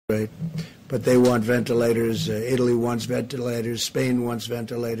Right. But they want ventilators. Italy wants ventilators. Spain wants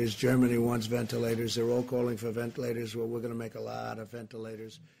ventilators. Germany wants ventilators. They're all calling for ventilators. Well, we're going to make a lot of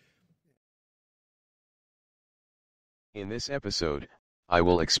ventilators. In this episode, I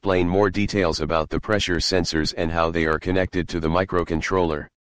will explain more details about the pressure sensors and how they are connected to the microcontroller.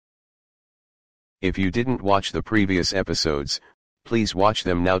 If you didn't watch the previous episodes, please watch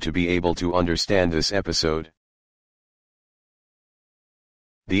them now to be able to understand this episode.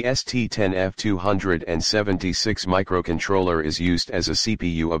 The ST10F276 microcontroller is used as a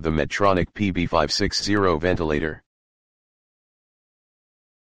CPU of the Medtronic PB560 ventilator.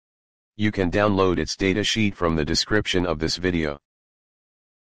 You can download its data sheet from the description of this video.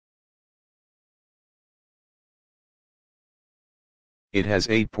 It has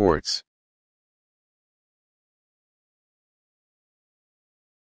 8 ports.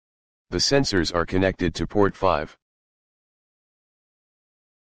 The sensors are connected to port 5.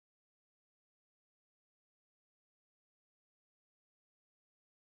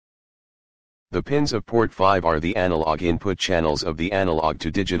 The pins of port 5 are the analog input channels of the analog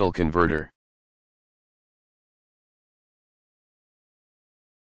to digital converter.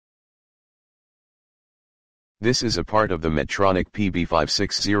 This is a part of the Medtronic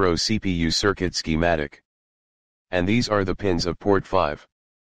PB560 CPU circuit schematic. And these are the pins of port 5.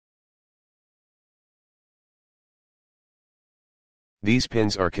 These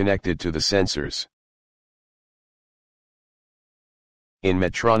pins are connected to the sensors. In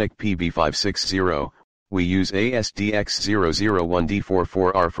Medtronic PB560, we use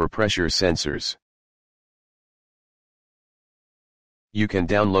ASDX001D44R for pressure sensors. You can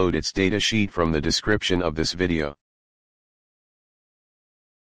download its data sheet from the description of this video.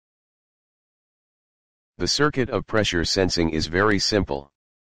 The circuit of pressure sensing is very simple.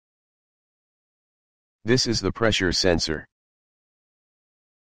 This is the pressure sensor.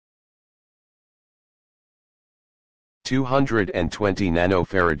 220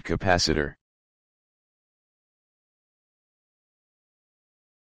 nanofarad capacitor.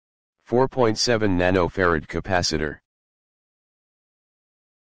 4.7 nanofarad capacitor.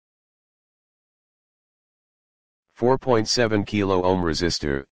 4.7 kilo ohm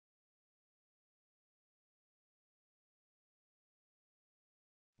resistor.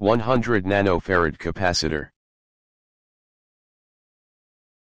 100 nanofarad capacitor.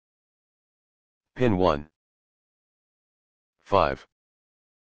 Pin 1. 5,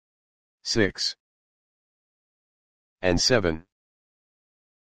 6, and 7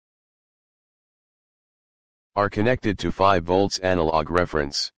 are connected to 5 volts analog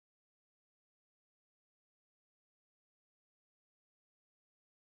reference.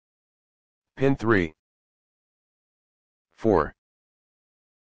 Pin 3, 4,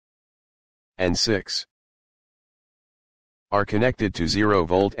 and 6 are connected to 0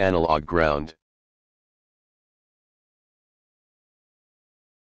 volt analog ground.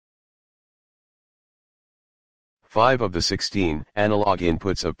 Five of the 16 analog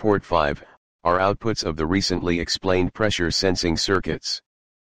inputs of port 5 are outputs of the recently explained pressure sensing circuits.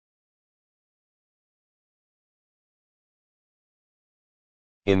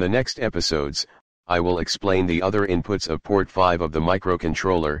 In the next episodes, I will explain the other inputs of port 5 of the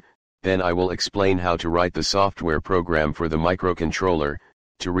microcontroller, then I will explain how to write the software program for the microcontroller,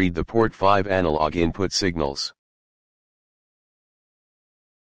 to read the port 5 analog input signals.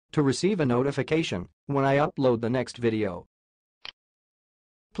 To receive a notification when I upload the next video,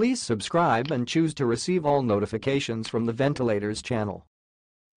 please subscribe and choose to receive all notifications from the Ventilators channel.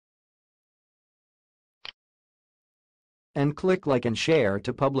 And click like and share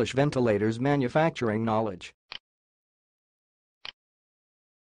to publish Ventilators manufacturing knowledge.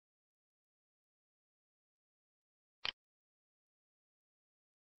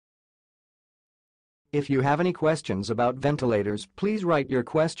 If you have any questions about ventilators, please write your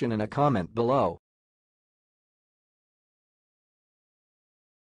question in a comment below.